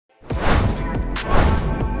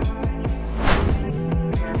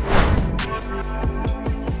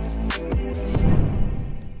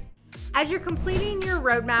As you're completing your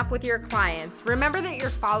roadmap with your clients, remember that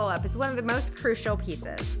your follow-up is one of the most crucial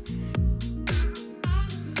pieces.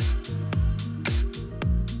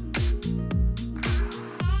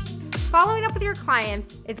 Following up with your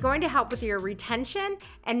clients is going to help with your retention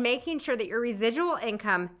and making sure that your residual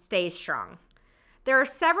income stays strong. There are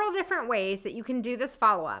several different ways that you can do this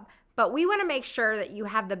follow-up, but we want to make sure that you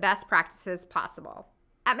have the best practices possible.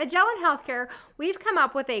 At Magellan Healthcare, we've come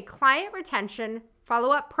up with a client retention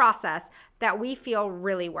follow-up process that we feel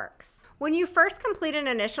really works. When you first complete an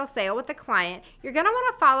initial sale with a client, you're going to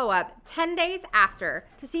want to follow up 10 days after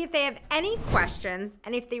to see if they have any questions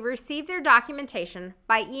and if they received their documentation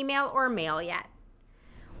by email or mail yet.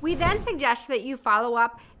 We then suggest that you follow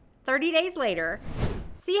up 30 days later,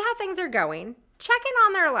 see how things are going, check in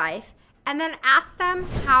on their life, and then ask them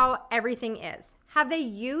how everything is. Have they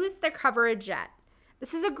used their coverage yet?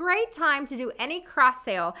 This is a great time to do any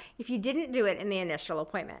cross-sale if you didn't do it in the initial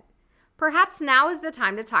appointment. Perhaps now is the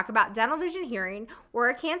time to talk about dental, vision, hearing, or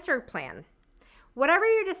a cancer plan. Whatever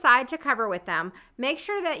you decide to cover with them, make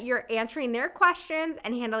sure that you're answering their questions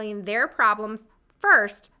and handling their problems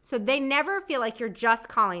first so they never feel like you're just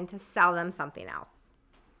calling to sell them something else.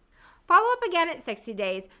 Follow up again at 60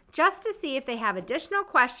 days just to see if they have additional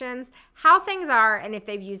questions, how things are, and if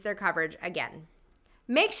they've used their coverage again.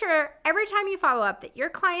 Make sure every time you follow up that your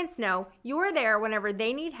clients know you are there whenever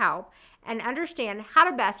they need help and understand how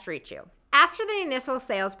to best reach you. After the initial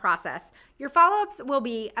sales process, your follow-ups will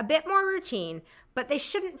be a bit more routine, but they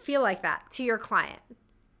shouldn't feel like that to your client.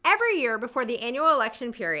 Every year before the annual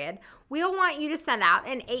election period, we'll want you to send out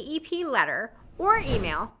an AEP letter or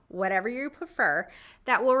email, whatever you prefer,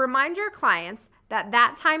 that will remind your clients that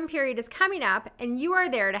that time period is coming up and you are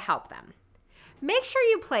there to help them. Make sure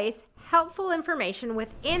you place helpful information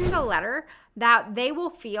within the letter that they will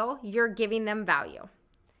feel you're giving them value.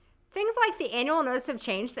 Things like the annual notice of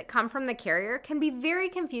change that come from the carrier can be very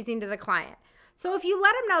confusing to the client. So if you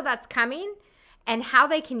let them know that's coming and how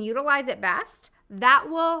they can utilize it best, that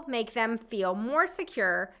will make them feel more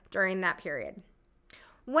secure during that period.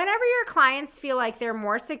 Whenever your clients feel like they're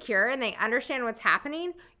more secure and they understand what's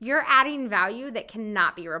happening, you're adding value that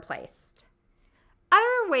cannot be replaced.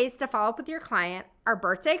 Other ways to follow up with your client are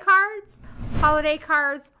birthday cards, holiday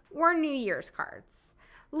cards, or New Year's cards.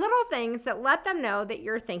 Little things that let them know that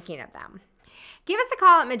you're thinking of them. Give us a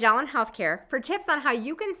call at Magellan Healthcare for tips on how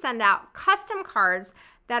you can send out custom cards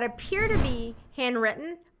that appear to be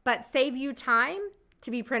handwritten but save you time to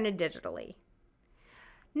be printed digitally.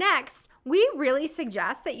 Next, we really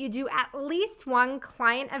suggest that you do at least one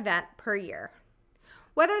client event per year.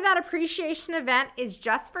 Whether that appreciation event is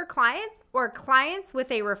just for clients or clients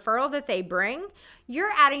with a referral that they bring,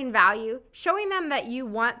 you're adding value, showing them that you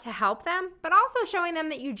want to help them, but also showing them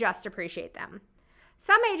that you just appreciate them.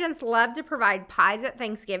 Some agents love to provide pies at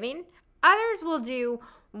Thanksgiving. Others will do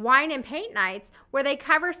wine and paint nights where they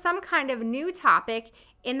cover some kind of new topic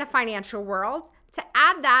in the financial world to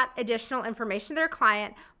add that additional information to their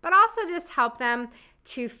client, but also just help them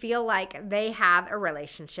to feel like they have a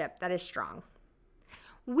relationship that is strong.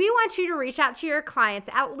 We want you to reach out to your clients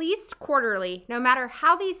at least quarterly, no matter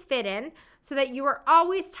how these fit in, so that you are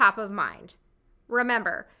always top of mind.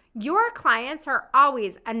 Remember, your clients are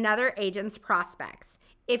always another agent's prospects.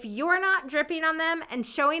 If you're not dripping on them and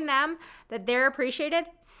showing them that they're appreciated,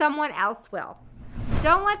 someone else will.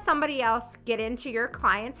 Don't let somebody else get into your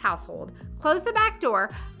client's household. Close the back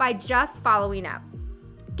door by just following up.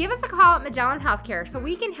 Give us a call at Magellan Healthcare so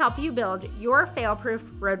we can help you build your fail-proof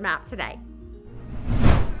roadmap today.